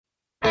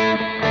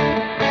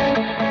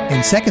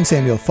In 2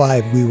 Samuel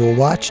 5, we will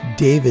watch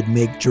David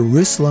make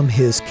Jerusalem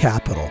his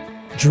capital.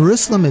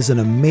 Jerusalem is an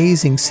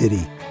amazing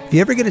city. If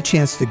you ever get a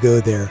chance to go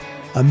there,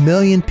 1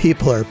 million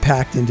people are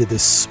packed into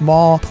this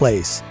small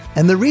place.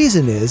 And the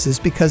reason is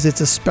because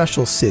it's a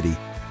special city.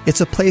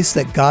 It's a place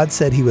that God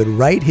said he would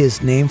write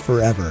his name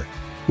forever.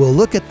 We'll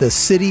look at the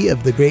city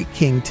of the great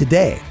king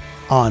today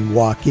on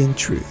Walk in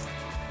Truth.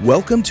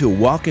 Welcome to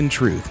Walk in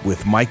Truth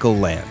with Michael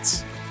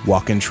Lance.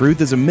 Walk in Truth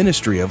is a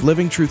ministry of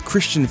Living Truth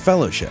Christian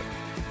Fellowship.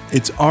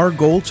 It's our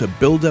goal to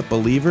build up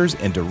believers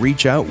and to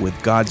reach out with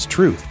God's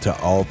truth to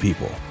all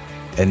people.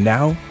 And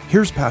now,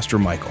 here's Pastor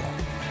Michael.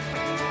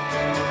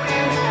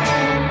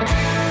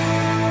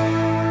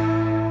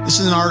 This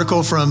is an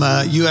article from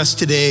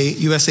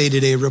USA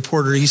Today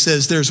reporter. He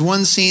says, there's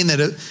one scene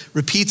that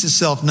repeats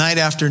itself night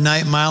after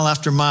night, mile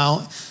after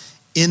mile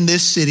in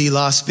this city,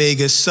 Las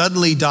Vegas,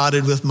 suddenly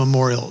dotted with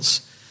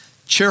memorials.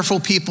 Cheerful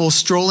people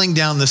strolling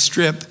down the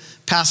strip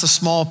pass a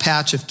small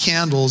patch of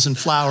candles and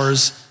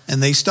flowers,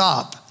 and they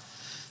stop.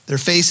 Their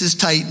faces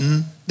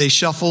tighten, they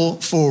shuffle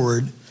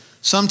forward.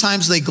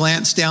 Sometimes they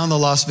glance down the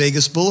Las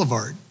Vegas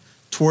Boulevard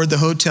toward the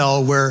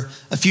hotel where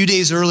a few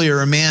days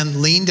earlier a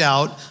man leaned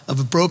out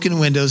of broken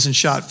windows and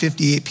shot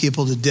 58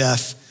 people to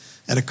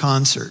death at a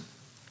concert.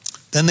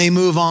 Then they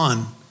move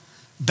on,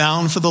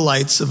 bound for the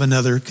lights of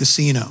another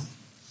casino.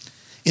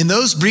 In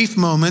those brief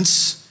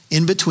moments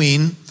in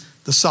between,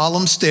 the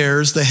solemn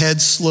stares, the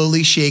heads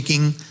slowly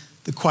shaking,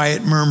 the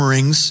quiet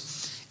murmurings,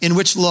 in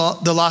which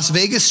the Las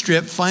Vegas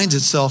Strip finds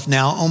itself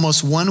now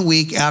almost 1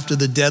 week after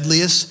the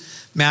deadliest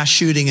mass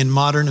shooting in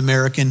modern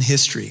American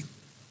history.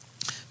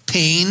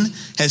 Pain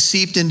has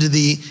seeped into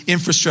the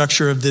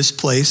infrastructure of this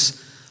place,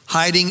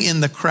 hiding in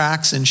the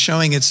cracks and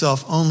showing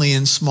itself only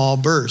in small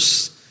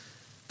bursts.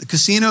 The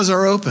casinos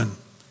are open,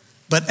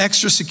 but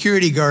extra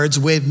security guards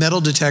wave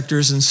metal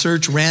detectors and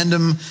search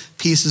random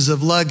pieces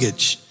of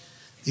luggage.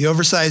 The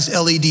oversized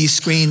LED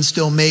screens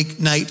still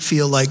make night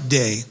feel like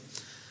day.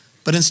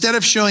 But instead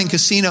of showing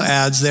casino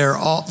ads,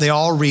 they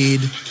all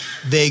read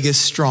Vegas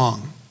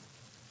Strong.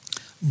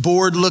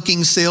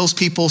 Bored-looking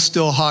salespeople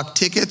still hawk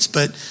tickets,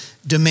 but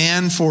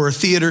demand for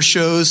theater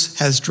shows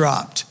has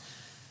dropped.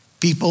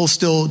 People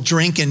still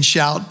drink and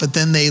shout, but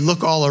then they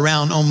look all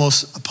around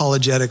almost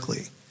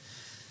apologetically.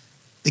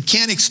 They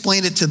can't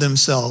explain it to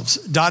themselves.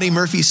 Dottie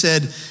Murphy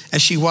said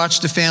as she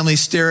watched a family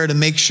stare at a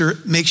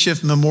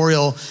makeshift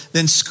memorial,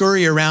 then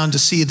scurry around to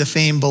see the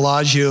famed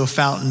Bellagio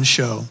fountain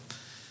show.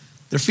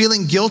 They're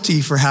feeling guilty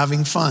for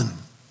having fun.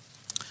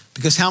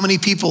 Because how many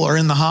people are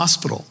in the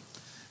hospital?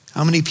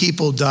 How many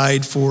people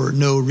died for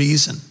no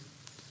reason?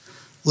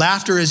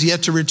 Laughter is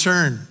yet to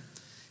return.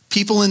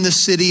 People in this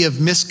city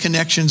of missed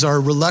connections are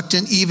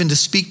reluctant even to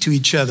speak to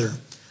each other,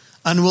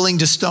 unwilling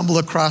to stumble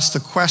across the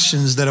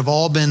questions that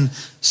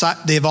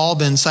they've all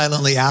been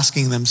silently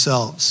asking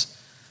themselves.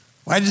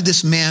 Why did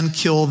this man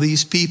kill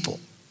these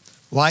people?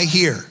 Why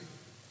here?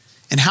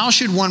 And how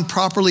should one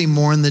properly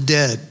mourn the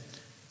dead?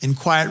 In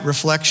quiet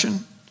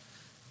reflection,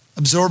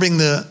 absorbing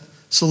the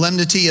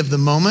solemnity of the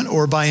moment,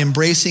 or by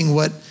embracing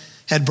what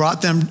had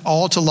brought them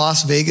all to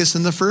Las Vegas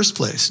in the first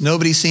place?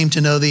 Nobody seemed to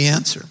know the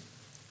answer.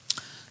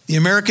 The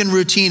American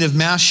routine of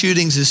mass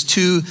shootings is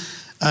too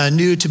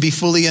new to be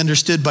fully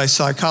understood by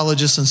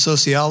psychologists and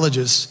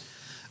sociologists.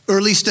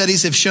 Early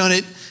studies have shown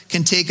it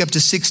can take up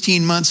to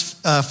 16 months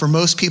for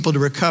most people to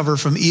recover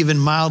from even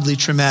mildly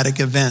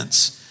traumatic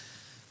events.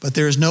 But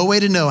there is no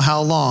way to know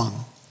how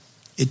long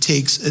it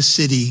takes a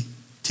city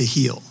to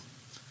heal.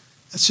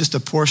 That's just a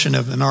portion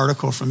of an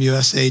article from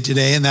USA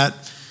Today, and that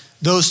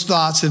those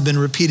thoughts have been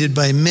repeated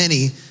by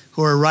many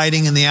who are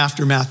writing in the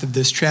aftermath of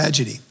this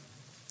tragedy.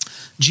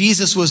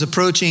 Jesus was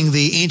approaching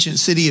the ancient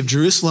city of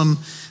Jerusalem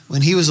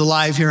when he was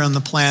alive here on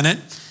the planet.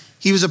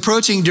 He was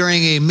approaching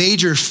during a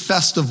major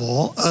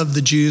festival of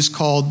the Jews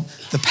called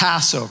the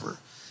Passover.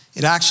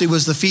 It actually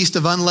was the Feast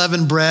of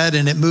Unleavened Bread,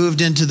 and it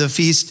moved into the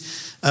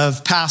Feast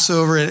of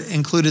Passover. It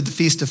included the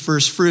Feast of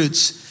First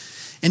Fruits.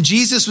 And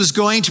Jesus was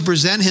going to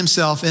present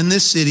himself in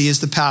this city as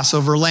the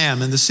Passover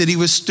lamb. And the city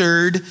was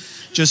stirred.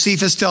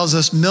 Josephus tells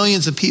us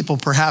millions of people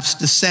perhaps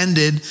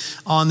descended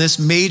on this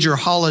major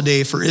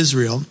holiday for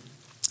Israel.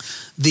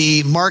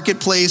 The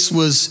marketplace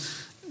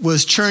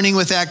was churning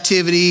with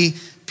activity.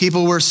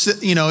 People were,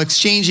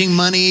 exchanging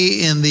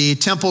money in the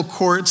temple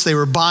courts. They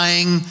were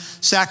buying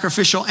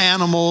sacrificial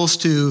animals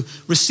to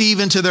receive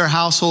into their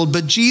household.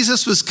 But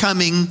Jesus was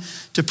coming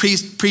to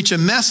preach a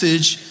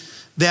message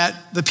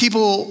that the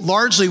people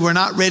largely were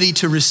not ready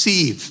to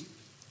receive.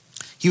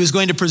 He was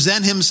going to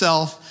present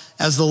himself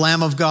as the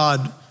Lamb of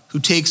God who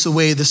takes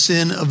away the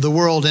sin of the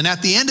world. And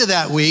at the end of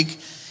that week,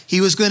 he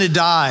was going to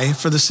die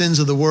for the sins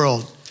of the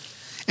world.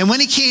 And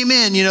when he came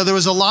in, there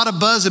was a lot of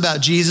buzz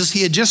about Jesus.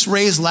 He had just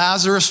raised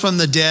Lazarus from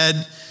the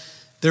dead.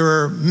 There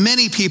were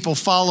many people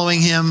following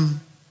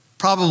him.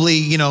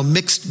 Probably,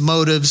 mixed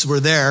motives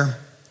were there.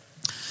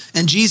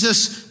 And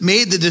Jesus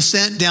made the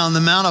descent down the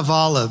Mount of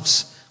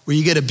Olives, where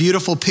you get a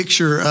beautiful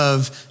picture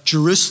of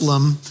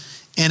Jerusalem.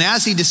 And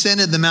as he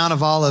descended the Mount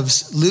of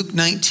Olives, Luke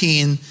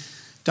 19,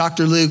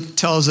 Dr. Luke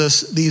tells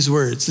us these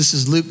words. This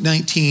is Luke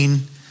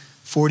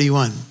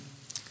 19:41.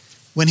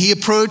 When he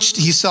approached,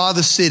 he saw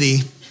the city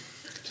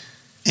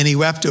and he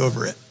wept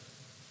over it.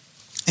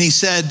 And he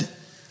said,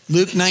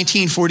 Luke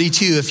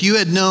 19:42, if you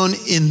had known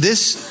in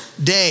this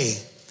day,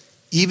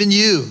 even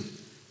you,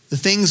 the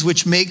things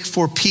which make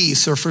for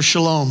peace or for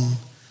shalom,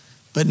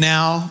 but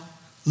now,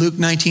 Luke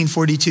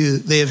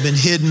 19:42, they have been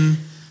hidden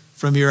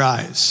from your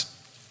eyes.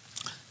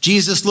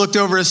 Jesus looked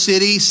over a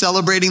city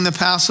celebrating the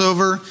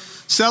Passover,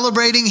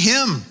 celebrating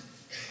him,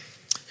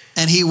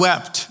 and he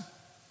wept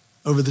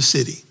over the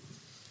city.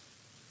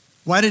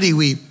 Why did he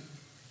weep?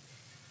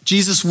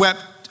 Jesus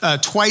wept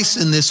twice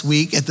in this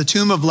week at the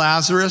tomb of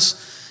Lazarus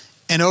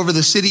and over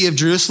the city of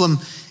Jerusalem.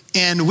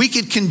 And we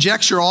could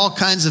conjecture all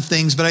kinds of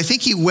things, but I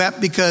think he wept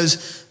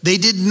because they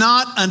did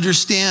not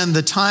understand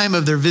the time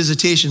of their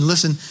visitation.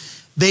 Listen,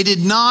 they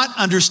did not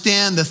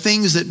understand the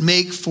things that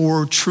make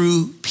for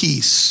true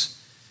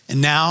peace. And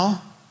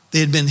now they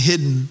had been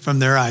hidden from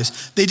their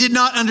eyes. They did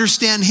not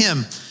understand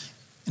him.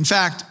 In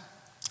fact,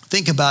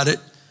 think about it.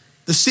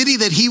 The city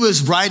that he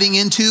was riding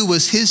into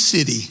was his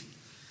city.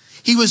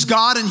 He was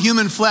God in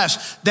human flesh.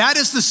 That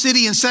is the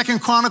city in 2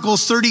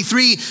 Chronicles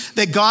 33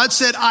 that God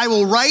said, I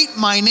will write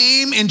my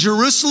name in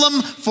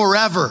Jerusalem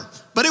forever.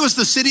 But it was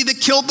the city that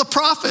killed the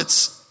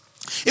prophets.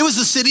 It was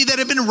the city that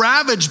had been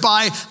ravaged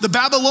by the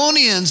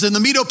Babylonians and the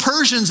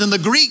Medo-Persians and the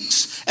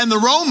Greeks and the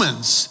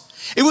Romans.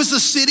 It was the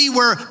city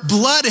where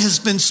blood has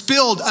been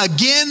spilled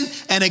again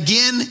and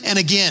again and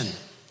again.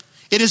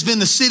 It has been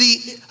the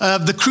city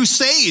of the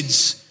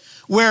Crusades,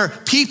 where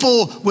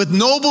people with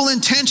noble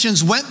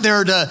intentions went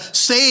there to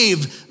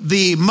save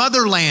the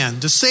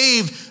motherland, to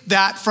save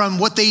that from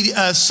what they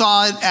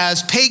saw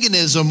as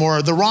paganism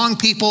or the wrong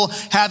people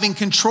having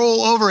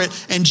control over it.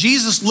 And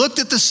Jesus looked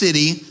at the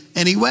city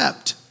and he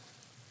wept.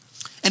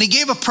 And he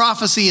gave a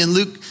prophecy in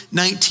Luke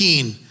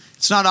 19.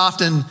 It's not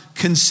often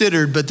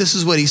considered, but this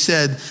is what he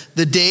said.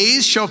 The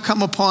days shall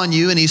come upon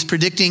you, and he's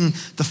predicting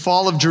the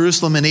fall of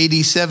Jerusalem in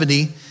AD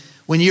 70,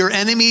 when your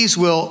enemies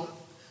will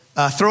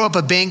throw up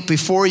a bank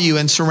before you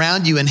and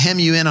surround you and hem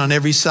you in on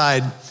every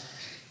side,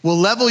 will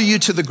level you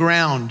to the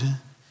ground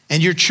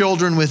and your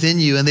children within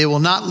you, and they will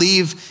not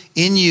leave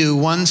in you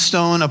one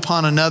stone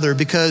upon another,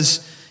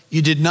 because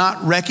you did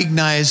not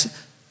recognize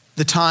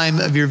the time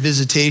of your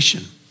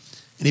visitation.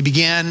 And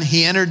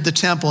he entered the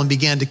temple and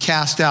began to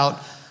cast out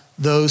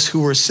those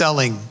who were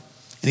selling.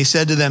 And he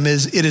said to them,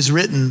 it is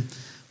written,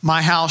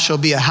 my house shall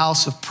be a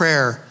house of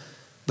prayer,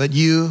 but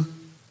you've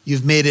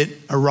made it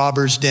a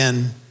robber's den.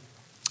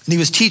 And he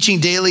was teaching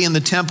daily in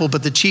the temple,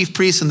 but the chief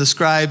priests and the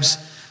scribes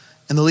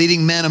and the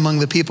leading men among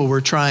the people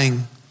were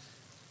trying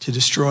to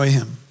destroy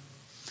him.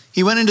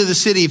 He went into the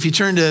city. If you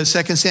turn to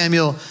 2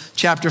 Samuel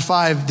chapter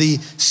 5, the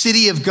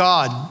city of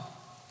God,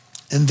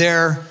 and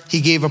there he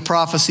gave a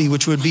prophecy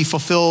which would be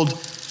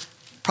fulfilled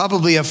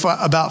probably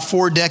about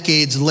 4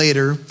 decades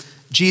later.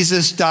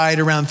 Jesus died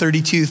around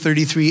 32,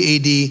 33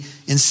 AD.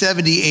 In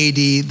 70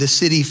 AD, the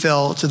city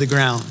fell to the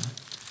ground.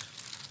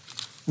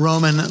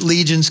 Roman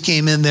legions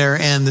came in there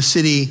and the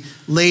city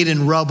laid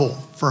in rubble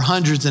for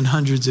hundreds and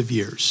hundreds of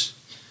years.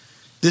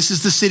 This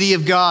is the city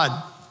of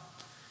God.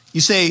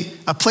 You say,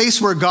 a place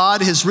where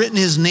God has written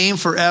his name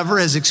forever,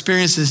 has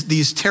experienced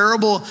these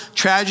terrible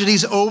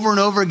tragedies over and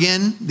over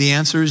again? The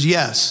answer is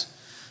yes.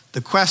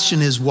 The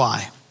question is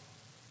why?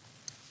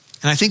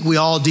 And I think we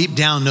all deep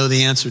down know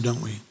the answer,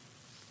 don't we?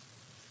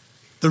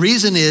 The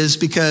reason is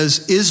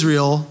because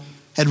Israel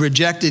had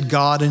rejected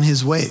God and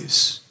his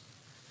ways.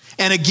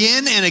 And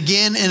again and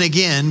again and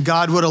again,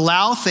 God would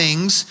allow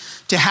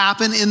things to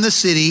happen in the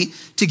city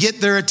to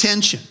get their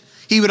attention.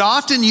 He would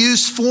often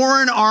use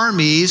foreign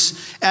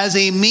armies as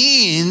a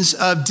means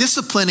of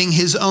disciplining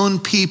his own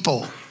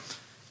people.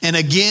 And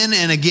again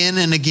and again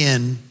and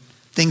again,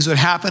 things would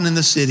happen in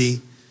the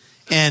city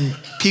and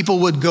people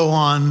would go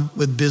on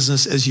with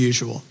business as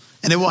usual.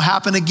 And it will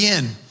happen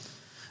again.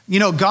 You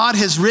know, God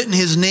has written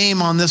his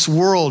name on this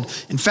world.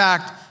 In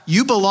fact,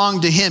 you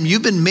belong to him.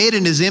 You've been made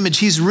in his image.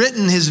 He's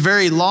written his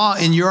very law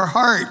in your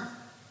heart.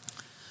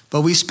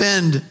 But we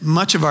spend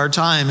much of our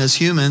time as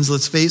humans,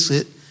 let's face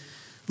it,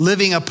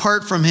 living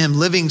apart from him,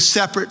 living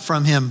separate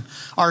from him.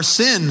 Our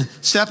sin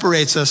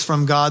separates us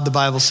from God, the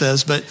Bible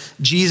says, but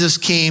Jesus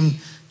came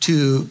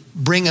to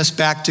bring us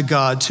back to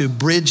God, to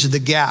bridge the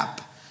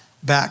gap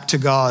back to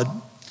God.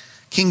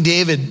 King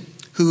David,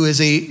 who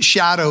is a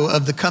shadow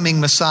of the coming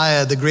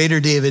Messiah, the greater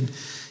David,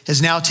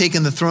 has now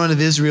taken the throne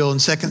of Israel in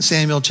 2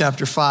 Samuel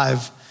chapter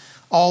 5.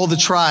 All the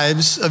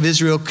tribes of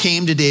Israel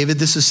came to David.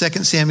 This is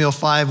 2 Samuel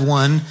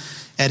 5:1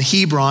 at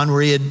Hebron,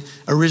 where he had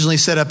originally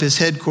set up his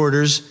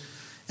headquarters.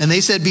 And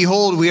they said,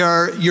 behold, we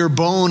are your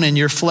bone and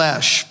your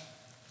flesh.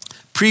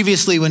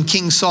 Previously, when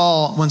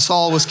Saul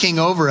was king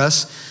over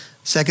us,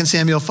 2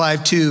 Samuel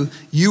 5:2,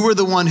 you were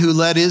the one who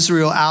led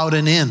Israel out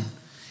and in.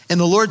 And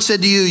the Lord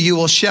said to you, you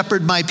will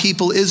shepherd my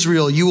people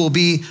Israel. You will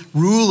be a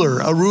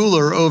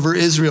ruler over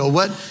Israel.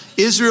 What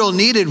Israel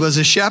needed was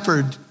a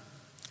shepherd.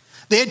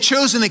 They had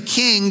chosen a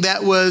king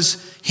that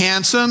was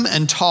handsome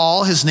and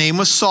tall. His name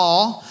was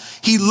Saul.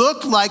 He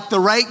looked like the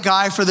right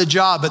guy for the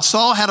job, but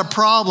Saul had a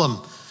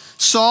problem.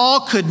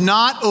 Saul could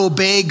not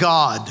obey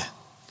God.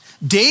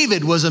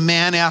 David was a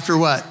man after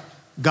what?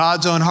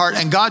 God's own heart.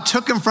 And God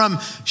took him from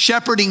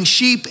shepherding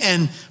sheep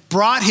and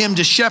brought him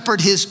to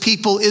shepherd his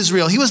people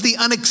Israel. He was the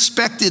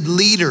unexpected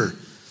leader,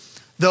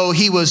 though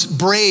he was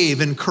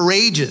brave and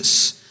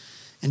courageous.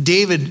 And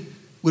David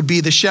would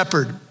be the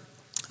shepherd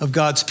of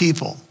God's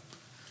people.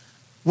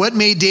 What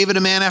made David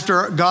a man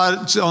after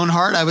God's own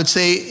heart? I would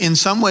say in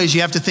some ways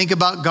you have to think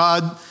about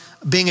God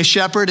being a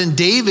shepherd and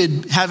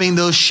David having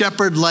those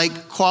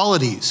shepherd-like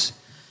qualities.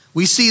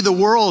 We see the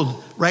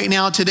world right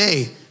now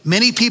today.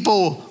 Many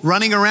people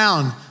running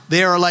around,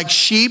 they are like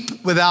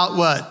sheep without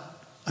what?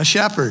 A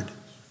shepherd.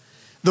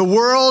 The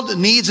world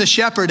needs a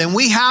shepherd, and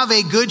we have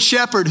a good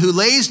shepherd who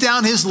lays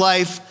down his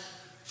life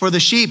for the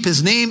sheep.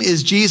 His name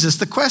is Jesus.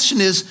 The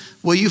question is,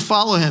 will you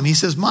follow him? He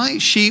says, my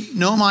sheep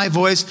know my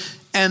voice,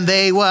 and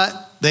they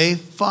what? They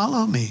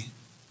follow me.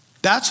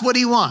 That's what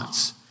he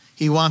wants.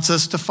 He wants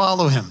us to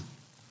follow him.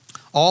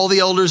 All the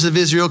elders of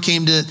Israel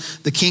came to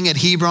the king at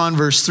Hebron,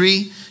 verse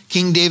 3.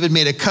 King David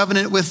made a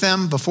covenant with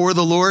them before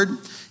the Lord.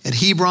 At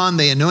Hebron,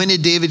 they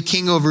anointed David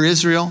king over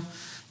Israel.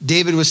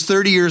 David was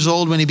 30 years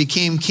old when he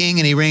became king,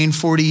 and he reigned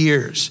 40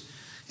 years.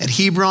 At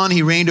Hebron,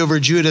 he reigned over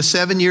Judah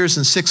 7 years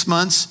and 6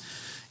 months.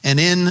 And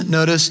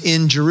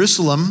in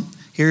Jerusalem,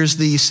 here's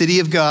the city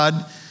of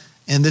God.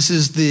 And this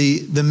is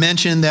the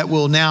mention that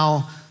will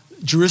now,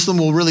 Jerusalem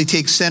will really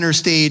take center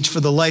stage for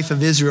the life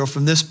of Israel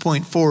from this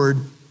point forward.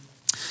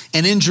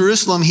 And in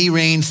Jerusalem, he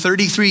reigned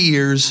 33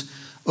 years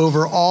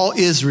over all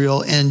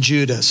Israel and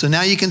Judah. So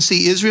now you can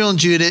see Israel and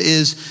Judah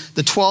is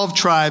the 12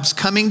 tribes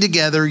coming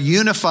together,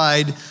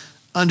 unified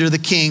under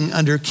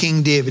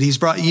King David. He's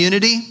brought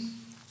unity.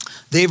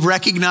 They've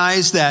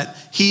recognized that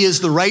he is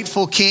the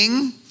rightful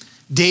king.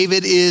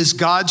 David is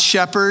God's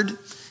shepherd,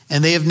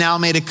 and they have now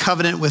made a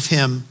covenant with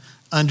him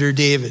under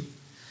David.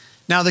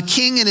 Now the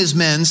king and his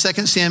men,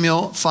 2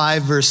 Samuel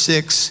 5, verse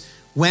 6,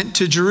 went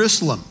to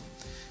Jerusalem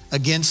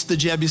against the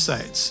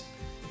Jebusites.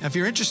 Now, if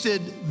you're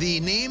interested, the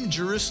name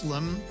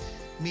Jerusalem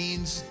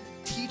means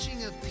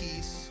teaching of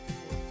peace.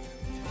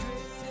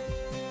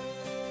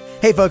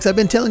 Hey folks, I've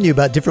been telling you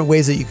about different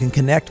ways that you can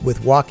connect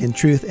with Walk in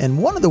Truth,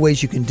 and one of the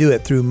ways you can do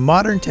it through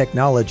modern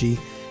technology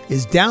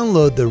is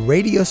download the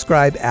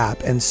RadioScribe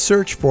app and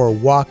search for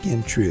Walk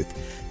in Truth.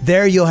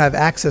 There you'll have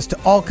access to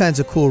all kinds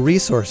of cool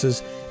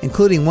resources,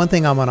 including one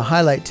thing I'm going to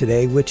highlight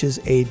today, which is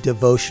a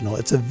devotional.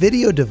 It's a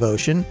video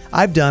devotion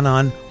I've done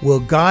on,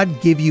 will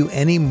God give you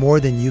any more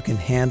than you can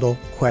handle? ?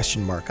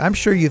 I'm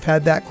sure you've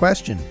had that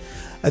question.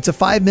 It's a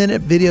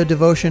 5-minute video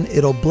devotion.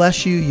 It'll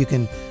bless you. You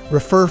can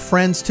refer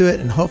friends to it,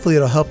 and hopefully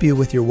it'll help you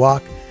with your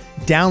walk.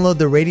 Download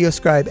the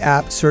RadioScribe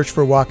app, search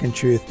for Walk in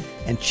Truth,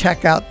 and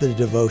check out the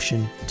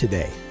devotion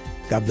today.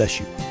 God bless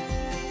you.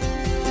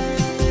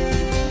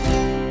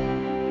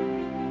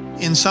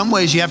 In some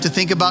ways, you have to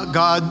think about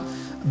God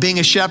being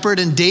a shepherd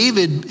and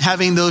David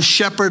having those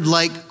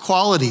shepherd-like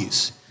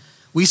qualities.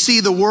 We see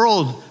the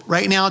world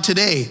right now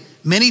today.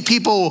 Many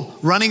people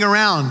running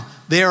around,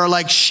 they are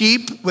like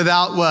sheep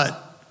without what?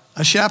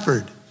 A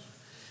shepherd.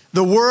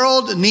 The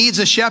world needs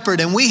a shepherd,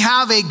 and we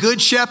have a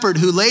good shepherd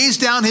who lays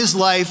down his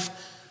life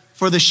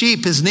for the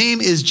sheep. His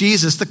name is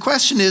Jesus. The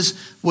question is,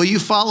 will you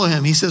follow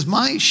him? He says,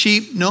 my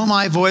sheep know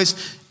my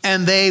voice,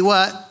 and they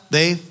what?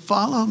 They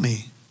follow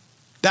me.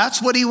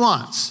 That's what he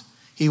wants.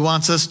 He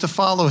wants us to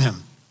follow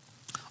him.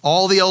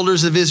 All the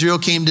elders of Israel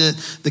came to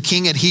the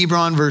king at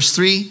Hebron, verse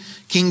 3.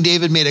 King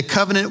David made a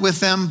covenant with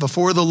them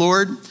before the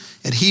Lord.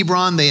 At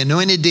Hebron, they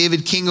anointed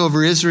David king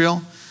over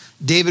Israel.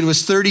 David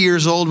was 30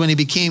 years old when he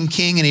became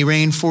king, and he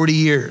reigned 40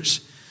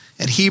 years.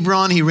 At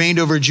Hebron, he reigned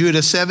over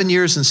Judah 7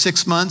 years and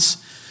 6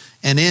 months.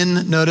 And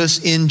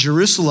in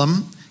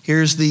Jerusalem,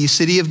 here's the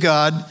city of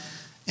God.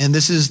 And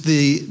this is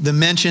the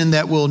mention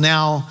that will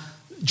now,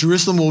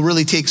 Jerusalem will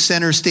really take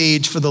center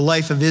stage for the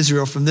life of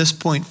Israel from this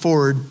point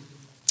forward.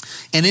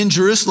 And in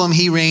Jerusalem,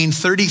 he reigned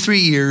 33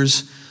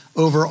 years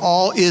over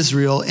all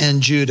Israel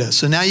and Judah.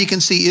 So now you can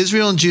see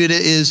Israel and Judah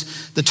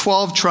is the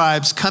 12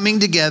 tribes coming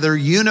together,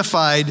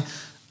 unified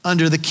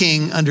under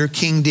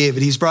King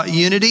David. He's brought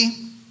unity.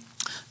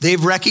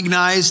 They've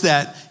recognized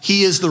that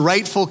he is the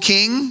rightful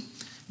king.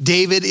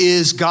 David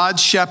is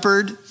God's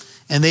shepherd,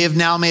 and they have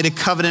now made a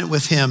covenant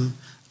with him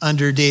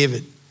under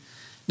David.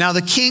 Now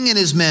the king and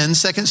his men,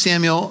 2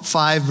 Samuel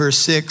 5, verse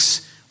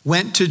 6,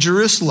 went to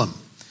Jerusalem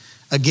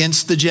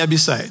against the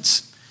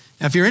Jebusites.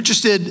 Now, if you're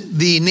interested,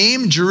 the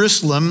name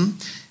Jerusalem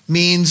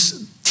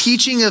means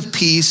teaching of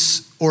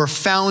peace or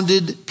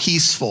founded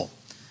peaceful.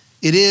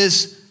 It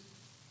is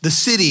the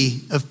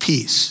city of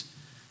peace.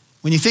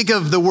 When you think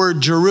of the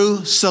word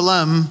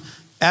Jerusalem,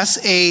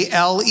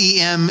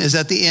 S-A-L-E-M is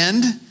at the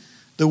end.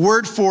 The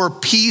word for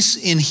peace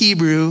in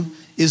Hebrew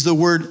is the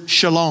word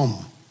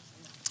shalom.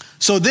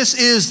 So this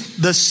is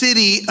the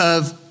city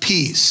of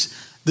peace,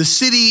 the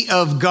city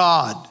of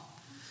God,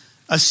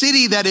 a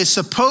city that is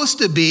supposed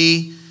to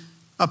be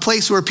a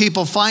place where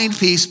people find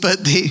peace,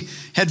 but they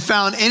had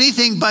found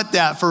anything but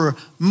that for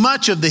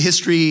much of the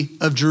history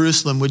of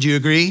Jerusalem. Would you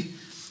agree?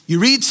 You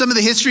read some of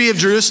the history of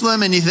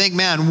Jerusalem and you think,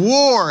 man,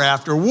 war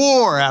after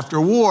war after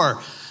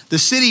war. The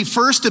city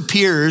first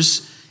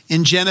appears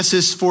in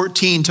Genesis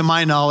 14, to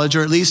my knowledge,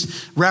 or at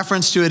least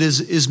reference to it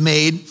is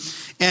made.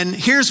 And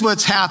here's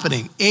what's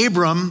happening.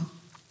 Abram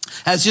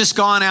has just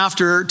gone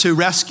after to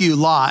rescue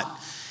Lot,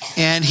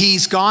 and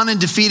he's gone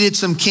and defeated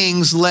some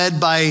kings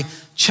led by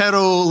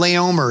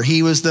Chedorlaomer.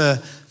 He was the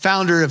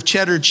founder of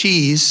cheddar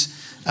cheese.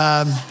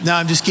 No,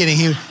 I'm just kidding.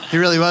 He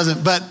really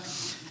wasn't.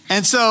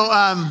 And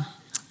so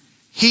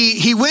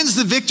he wins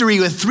the victory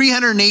with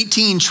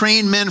 318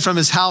 trained men from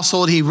his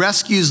household. He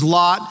rescues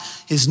Lot,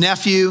 his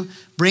nephew,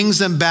 brings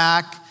them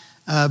back,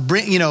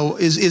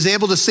 is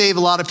able to save a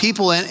lot of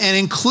people, and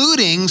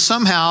including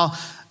somehow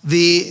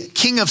the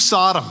king of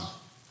Sodom.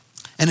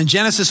 And in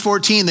Genesis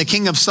 14, the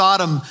king of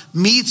Sodom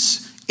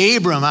meets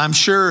Abram, I'm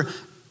sure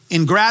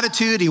in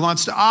gratitude. He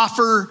wants to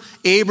offer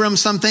Abram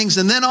some things.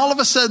 And then all of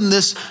a sudden,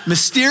 this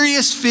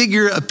mysterious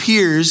figure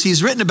appears.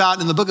 He's written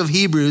about in the book of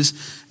Hebrews,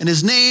 and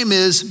his name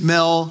is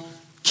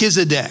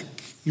Melchizedek.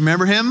 You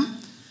remember him?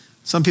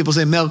 Some people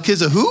say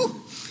Melchizedek.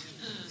 Who?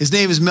 His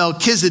name is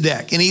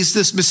Melchizedek. And he's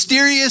this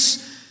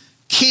mysterious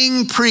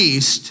king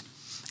priest.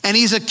 And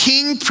he's a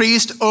king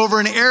priest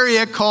over an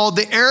area called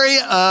the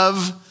area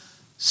of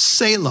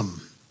Salem.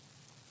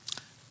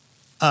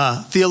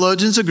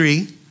 Theologians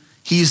agree.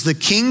 He's the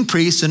king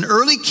priest, an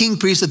early king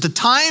priest at the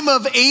time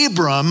of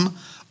Abram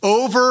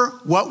over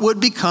what would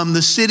become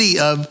the city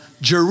of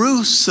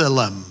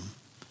Jerusalem.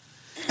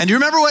 And do you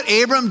remember what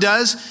Abram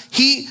does?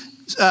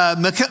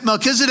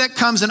 Melchizedek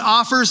comes and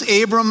offers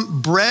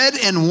Abram bread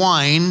and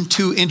wine,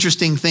 two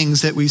interesting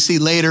things that we see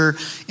later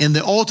in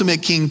the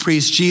ultimate king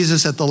priest,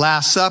 Jesus at the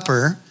Last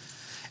Supper.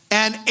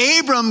 And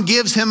Abram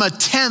gives him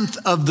 1/10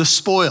 of the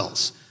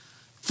spoils.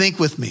 Think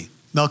with me.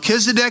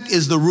 Melchizedek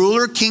is the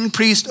ruler, king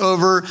priest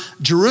over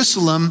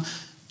Jerusalem,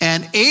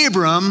 and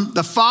Abram,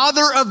 the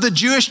father of the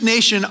Jewish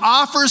nation,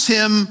 offers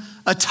him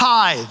a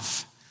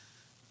tithe.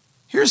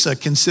 Here's a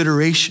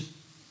consideration.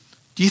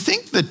 Do you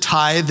think the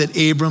tithe that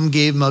Abram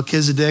gave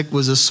Melchizedek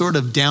was a sort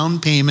of down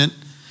payment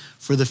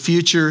for the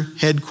future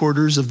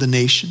headquarters of the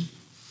nation?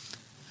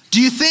 Do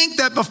you think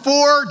that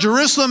before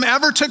Jerusalem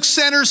ever took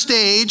center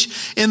stage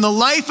in the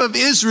life of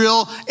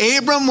Israel,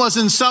 Abram was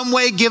in some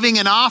way giving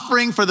an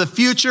offering for the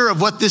future of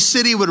what this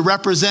city would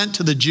represent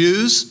to the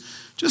Jews?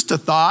 Just a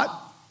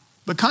thought,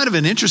 but kind of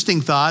an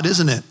interesting thought,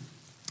 isn't it?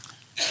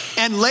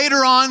 And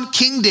later on,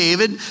 King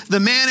David, the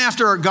man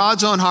after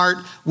God's own heart,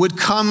 would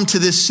come to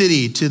this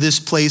city, to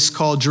this place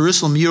called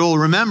Jerusalem. You'll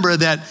remember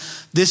that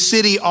this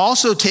city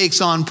also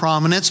takes on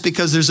prominence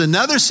because there's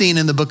another scene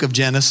in the book of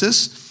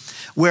Genesis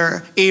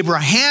where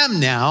Abraham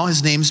now,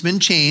 his name's been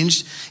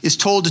changed, is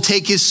told to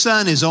take his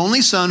son, his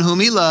only son whom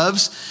he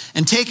loves,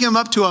 and take him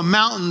up to a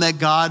mountain that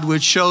God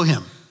would show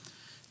him.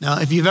 Now,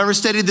 if you've ever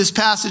studied this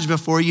passage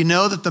before, you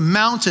know that the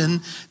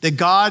mountain that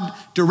God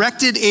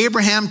directed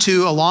Abraham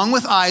to, along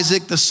with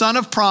Isaac, the son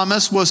of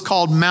promise, was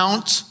called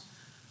Mount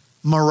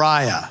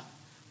Moriah.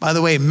 By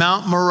the way,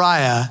 Mount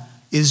Moriah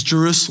is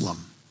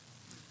Jerusalem.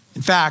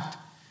 In fact,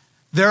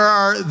 there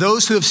are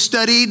those who have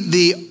studied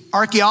the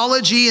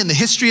archaeology and the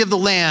history of the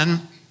land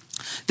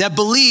that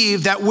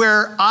believe that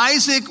where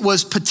Isaac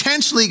was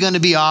potentially going to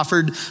be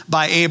offered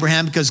by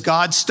Abraham, because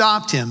God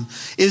stopped him,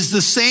 is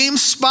the same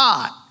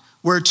spot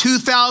where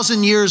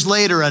 2,000 years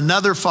later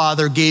another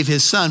father gave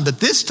his son. But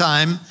this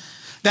time,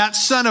 that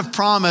son of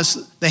promise,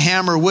 the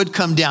hammer would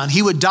come down.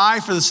 He would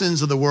die for the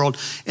sins of the world.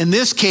 In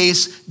this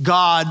case,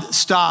 God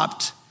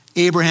stopped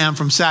Abraham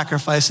from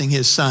sacrificing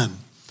his son.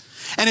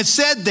 And it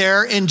said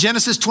there in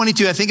Genesis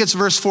 22, I think it's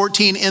verse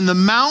 14, in the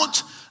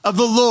mount of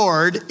the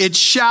Lord, it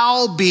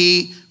shall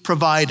be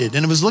provided.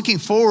 And it was looking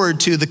forward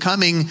to the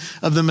coming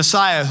of the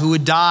Messiah who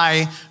would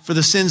die for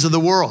the sins of the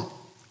world.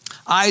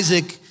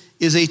 Isaac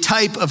is a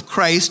type of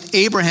Christ.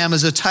 Abraham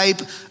is a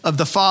type of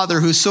the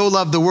Father who so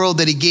loved the world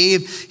that he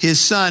gave his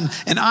son.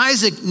 And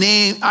Isaac's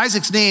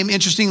name,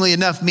 interestingly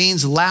enough,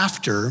 means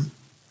laughter.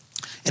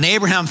 And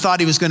Abraham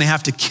thought he was going to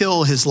have to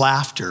kill his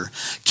laughter,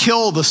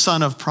 kill the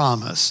son of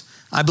promise.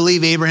 I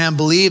believe Abraham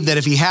believed that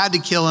if he had to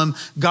kill him,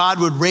 God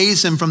would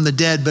raise him from the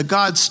dead, but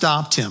God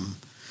stopped him.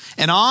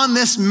 And on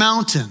this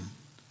mountain,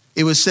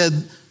 it was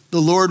said the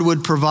Lord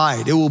would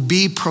provide. It will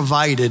be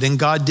provided, and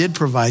God did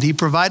provide. He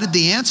provided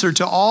the answer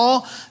to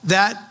all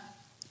that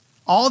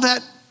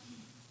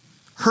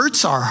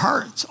hurts our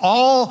hearts.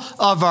 All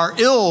of our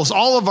ills,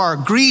 all of our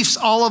griefs,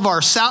 all of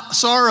our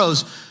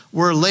sorrows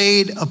were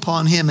laid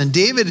upon him. And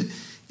David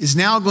is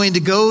now going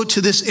to go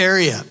to this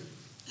area,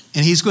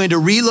 and he's going to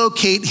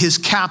relocate his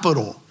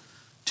capital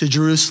to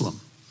Jerusalem.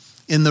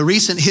 In the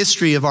recent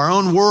history of our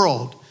own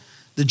world,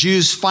 the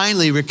Jews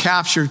finally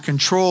recaptured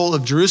control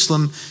of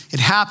Jerusalem. It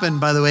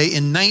happened, by the way,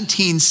 in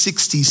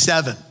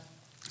 1967.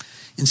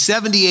 In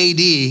 70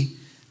 AD,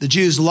 the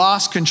Jews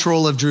lost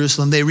control of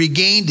Jerusalem. They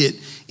regained it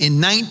in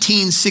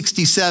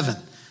 1967.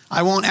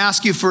 I won't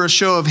ask you for a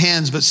show of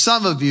hands, but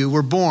some of you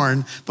were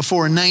born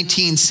before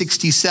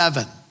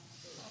 1967.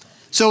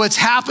 So it's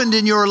happened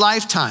in your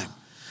lifetime.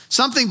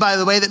 Something, by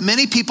the way, that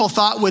many people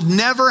thought would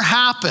never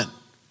happen.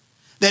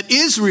 that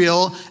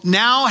Israel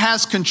now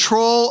has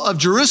control of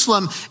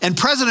Jerusalem, and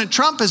President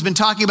Trump has been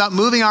talking about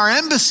moving our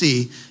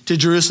embassy to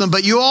Jerusalem,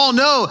 but you all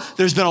know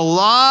there's been a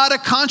lot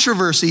of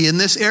controversy in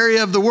this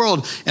area of the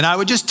world. And I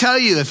would just tell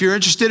you, if you're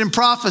interested in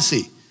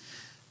prophecy,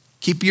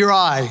 keep your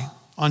eye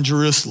on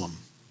Jerusalem,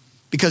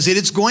 because it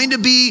is going to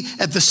be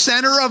at the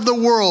center of the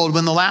world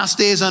when the last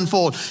days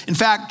unfold. In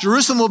fact,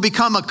 Jerusalem will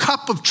become a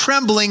cup of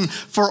trembling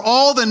for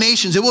all the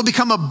nations. It will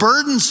become a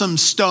burdensome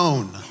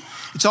stone.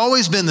 It's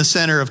always been the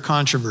center of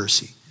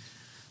controversy.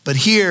 But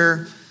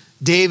here,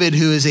 David,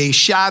 who is a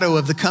shadow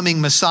of the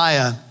coming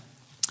Messiah,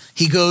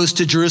 he goes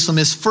to Jerusalem.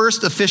 His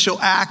first official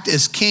act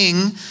as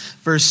king,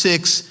 verse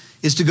 6,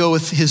 is to go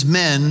with his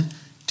men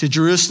to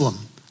Jerusalem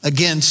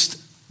against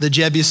the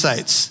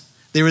Jebusites.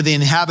 They were the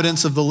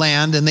inhabitants of the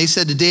land, and they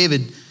said to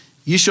David,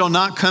 "You shall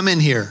not come in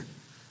here,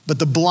 but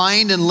the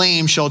blind and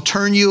lame shall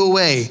turn you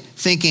away,"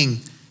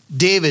 thinking,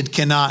 "David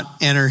cannot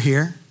enter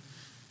here."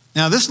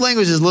 Now, this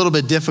language is a little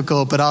bit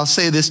difficult, but I'll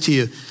say this to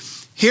you.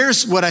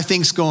 Here's what I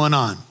think is going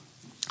on.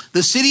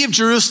 The city of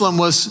Jerusalem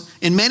was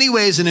in many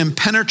ways an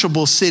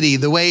impenetrable city.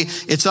 The way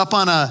it's up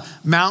on a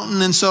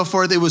mountain and so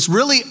forth, it was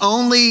really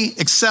only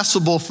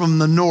accessible from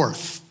the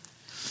north.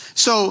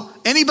 So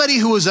anybody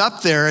who was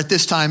up there at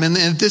this time, and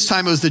at this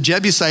time it was the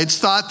Jebusites,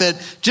 thought that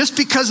just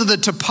because of the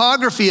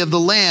topography of the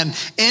land,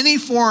 any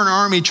foreign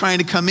army trying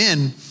to come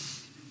in,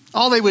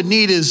 all they would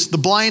need is the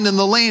blind and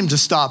the lame to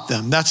stop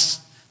them. That's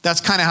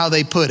kind of how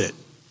they put it.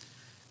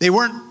 They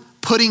weren't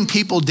putting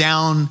people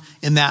down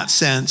in that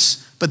sense,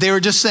 but they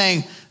were just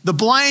saying, the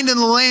blind and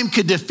the lame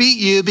could defeat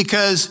you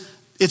because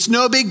it's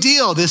no big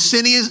deal. The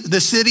city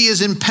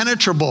is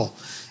impenetrable.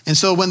 And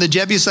so when the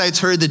Jebusites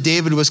heard that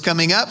David was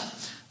coming up,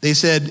 they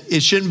said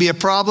it shouldn't be a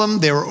problem.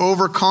 They were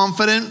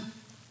overconfident,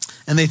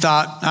 and they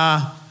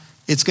thought,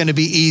 it's going to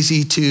be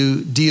easy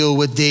to deal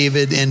with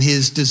David and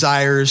his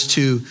desires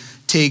to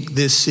take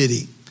this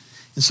city.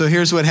 And so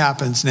here's what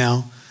happens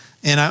now.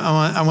 And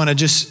I want to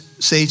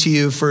just say to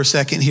you for a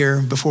second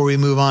here before we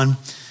move on.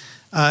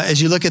 As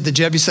you look at the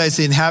Jebusites,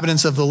 the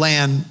inhabitants of the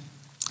land,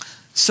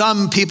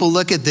 some people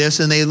look at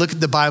this and they look at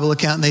the Bible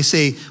account and they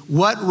say,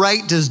 what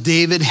right does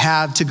David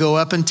have to go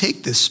up and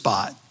take this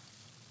spot?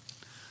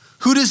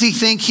 Who does he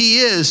think he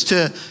is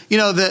to,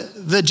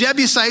 the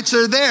Jebusites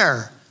are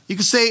there. You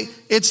could say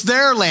it's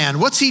their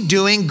land. What's he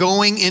doing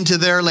going into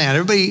their land?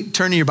 Everybody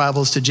turn your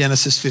Bibles to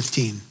Genesis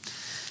 15.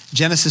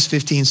 Genesis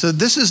 15. So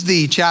this is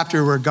the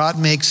chapter where God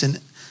makes an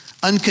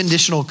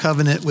unconditional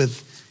covenant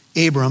with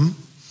Abram.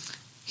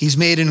 He's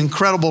made an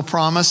incredible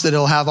promise that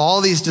he'll have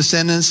all these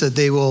descendants, that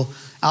they will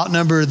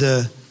outnumber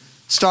the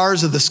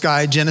stars of the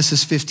sky.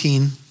 Genesis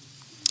 15.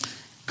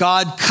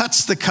 God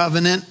cuts the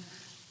covenant.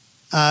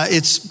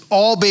 It's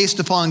all based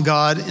upon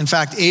God. In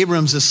fact,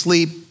 Abram's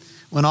asleep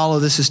when all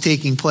of this is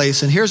taking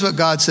place. And here's what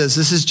God says.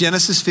 This is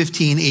Genesis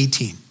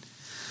 15:18.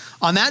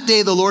 On that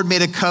day, the Lord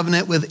made a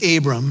covenant with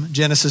Abram,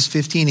 Genesis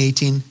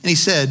 15:18, and he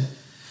said,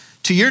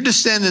 "To your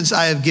descendants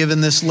I have given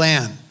this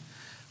land,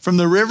 from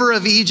the river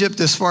of Egypt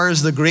as far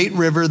as the great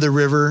river, the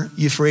river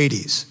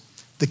Euphrates,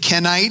 the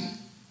Kenite,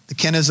 the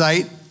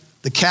Kenizzite,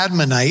 the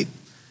Cadmonite,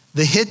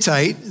 the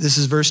Hittite," this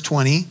is verse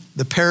 20,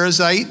 "the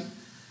Perizzite,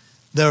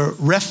 the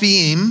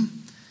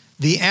Rephaim,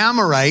 the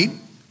Amorite,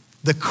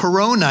 the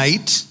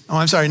Coronite,"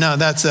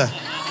 that's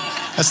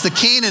the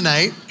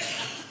Canaanite,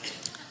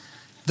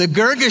 "the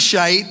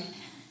Girgashite,"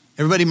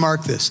 everybody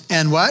mark this,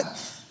 "and what?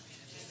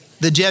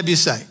 The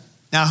Jebusite."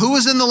 Now, who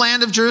was in the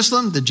land of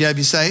Jerusalem? The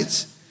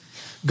Jebusites.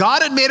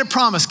 God had made a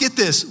promise, get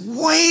this,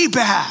 way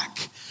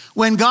back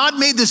when God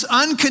made this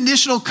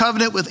unconditional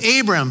covenant with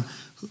Abram,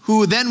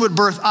 who then would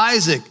birth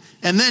Isaac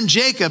and then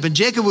Jacob, and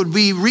Jacob would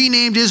be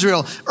renamed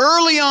Israel.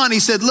 Early on, he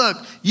said, look,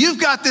 you've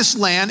got this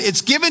land.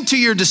 It's given to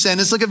your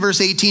descendants. Look at verse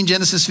 18,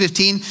 Genesis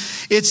 15.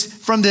 It's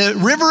from the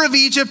river of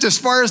Egypt as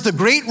far as the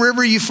great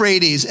river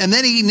Euphrates. And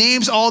then he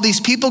names all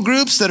these people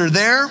groups that are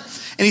there.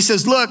 And he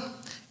says, look,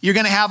 you're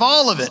going to have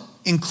all of it,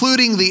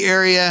 including the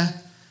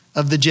area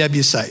of the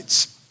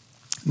Jebusites.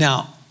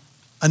 Now,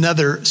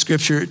 another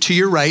scripture to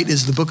your right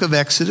is the book of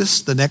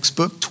Exodus, the next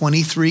book,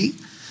 23.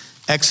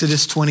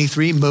 Exodus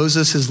 23.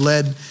 Moses has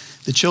led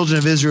the children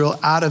of Israel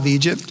out of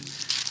Egypt.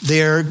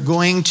 They're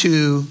going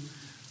to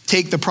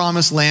take the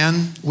promised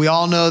land. We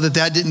all know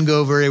that didn't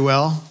go very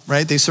well,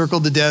 right? They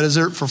circled the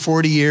desert for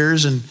 40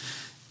 years and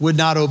would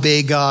not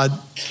obey God.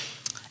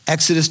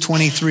 Exodus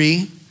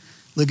 23,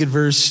 look at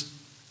verse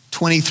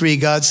 23.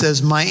 God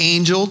says, "My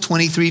angel,"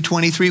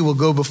 23:23, "will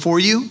go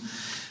before you,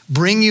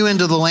 bring you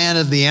into the land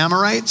of the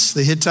Amorites,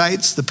 the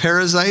Hittites, the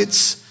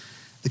Perizzites,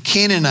 the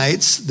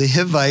Canaanites, the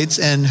Hivites,"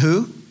 and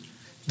who?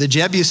 "The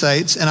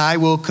Jebusites, and I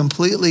will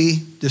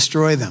completely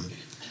destroy them.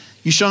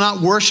 You shall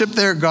not worship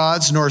their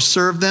gods, nor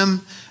serve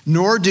them,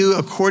 nor do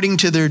according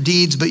to their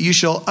deeds, but you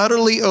shall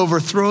utterly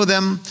overthrow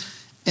them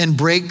and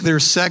break their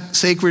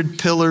sacred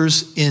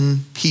pillars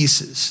in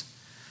pieces."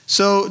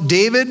 So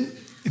David,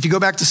 if you go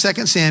back to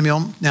 2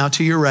 Samuel, now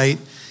to your right,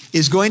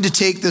 is going to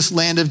take this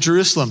land of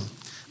Jerusalem.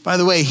 By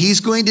the way,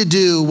 he's going to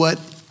do what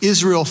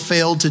Israel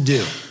failed to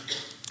do.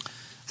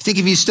 I think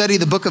if you study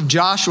the book of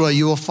Joshua,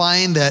 you will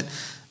find that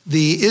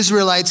The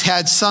Israelites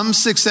had some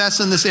success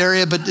in this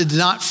area, but did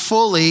not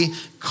fully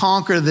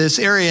conquer this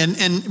area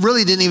and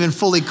really didn't even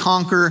fully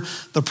conquer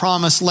the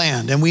promised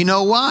land. And we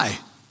know why.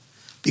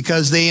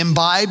 Because they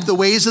imbibed the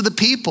ways of the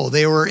people.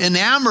 They were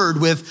enamored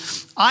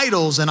with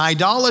idols and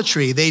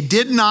idolatry. They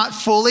did not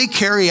fully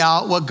carry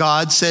out what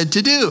God said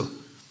to do.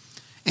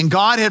 And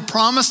God had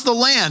promised the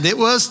land. It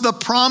was the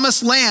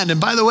promised land.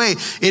 And by the way,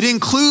 it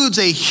includes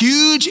a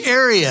huge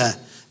area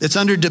that's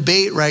under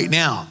debate right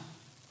now.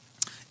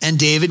 And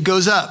David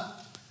goes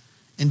up.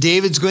 And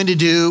David's going to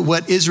do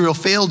what Israel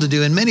failed to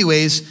do in many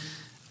ways,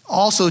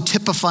 also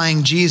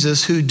typifying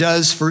Jesus, who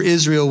does for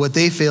Israel what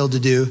they failed to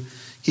do.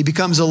 He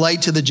becomes a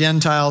light to the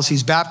Gentiles.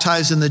 He's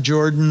baptized in the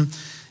Jordan,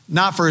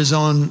 not for his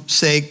own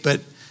sake, but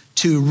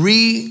to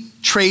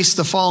retrace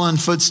the fallen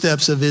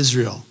footsteps of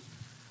Israel,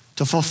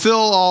 to fulfill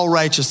all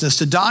righteousness,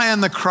 to die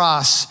on the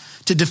cross,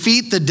 to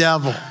defeat the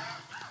devil.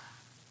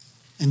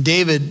 And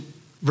David,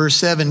 verse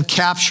 7,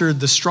 captured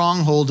the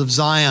stronghold of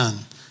Zion,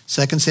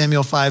 2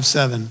 Samuel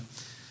 5:7.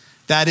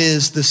 That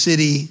is the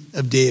city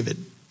of David.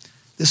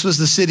 This was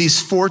the city's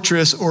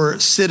fortress or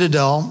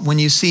citadel. When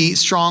you see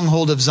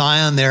stronghold of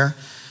Zion there,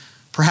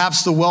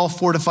 perhaps the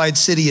well-fortified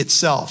city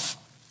itself.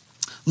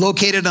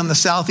 Located on the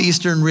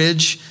southeastern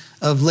ridge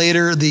of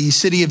later the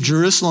city of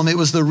Jerusalem, it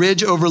was the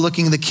ridge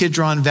overlooking the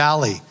Kidron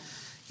Valley.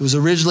 It was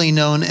originally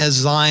known as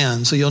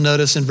Zion. So you'll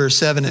notice in verse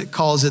 7, it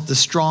calls it the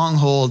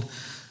stronghold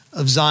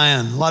of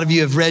Zion. A lot of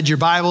you have read your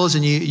Bibles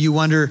and you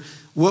wonder,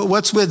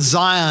 what's with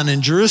Zion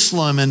and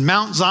Jerusalem and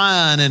Mount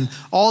Zion and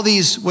all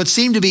these what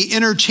seem to be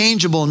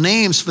interchangeable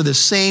names for the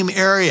same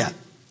area.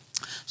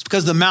 It's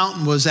because the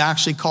mountain was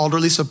actually called, or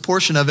at least a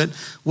portion of it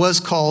was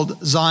called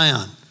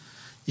Zion.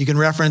 You can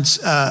reference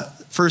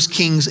 1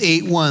 Kings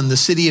 8:1, the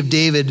city of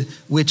David,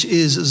 which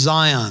is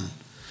Zion.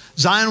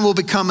 Zion will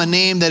become a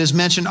name that is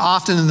mentioned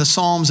often in the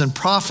Psalms and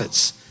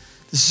prophets.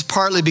 This is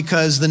partly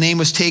because the name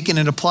was taken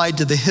and applied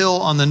to the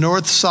hill on the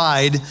north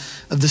side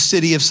of the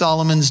city of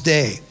Solomon's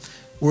day,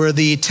 where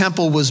the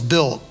temple was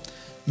built.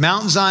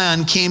 Mount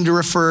Zion came to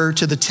refer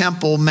to the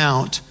Temple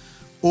Mount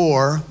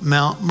or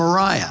Mount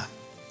Moriah.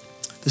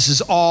 This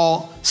is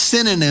all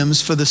synonyms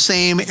for the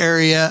same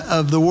area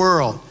of the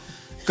world.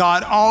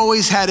 God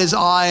always had his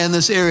eye in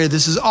this area.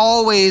 This is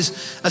always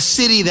a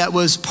city that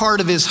was part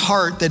of his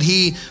heart that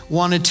he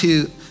wanted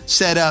to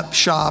set up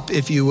shop,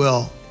 if you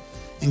will.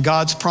 And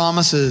God's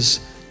promises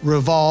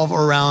revolve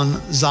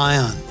around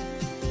Zion.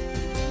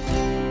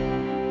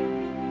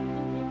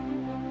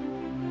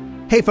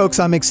 Hey folks,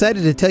 I'm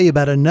excited to tell you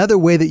about another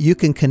way that you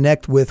can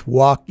connect with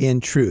Walk in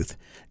Truth.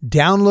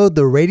 Download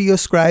the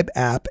RadioScribe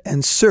app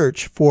and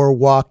search for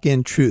Walk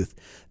in Truth.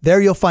 There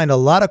you'll find a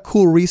lot of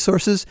cool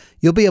resources.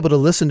 You'll be able to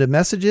listen to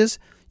messages,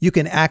 you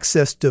can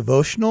access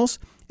devotionals,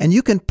 and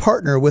you can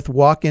partner with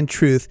Walk in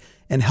Truth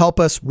and help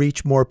us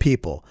reach more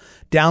people.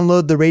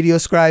 Download the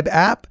RadioScribe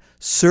app,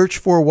 search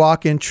for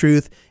Walk in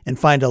Truth, and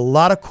find a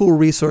lot of cool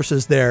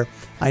resources there.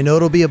 I know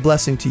it'll be a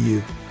blessing to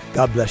you.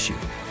 God bless you.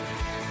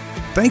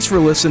 Thanks for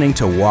listening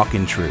to Walk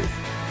in Truth.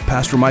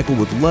 Pastor Michael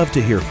would love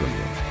to hear from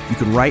you. You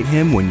can write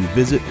him when you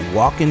visit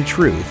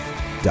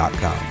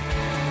walkintruth.com.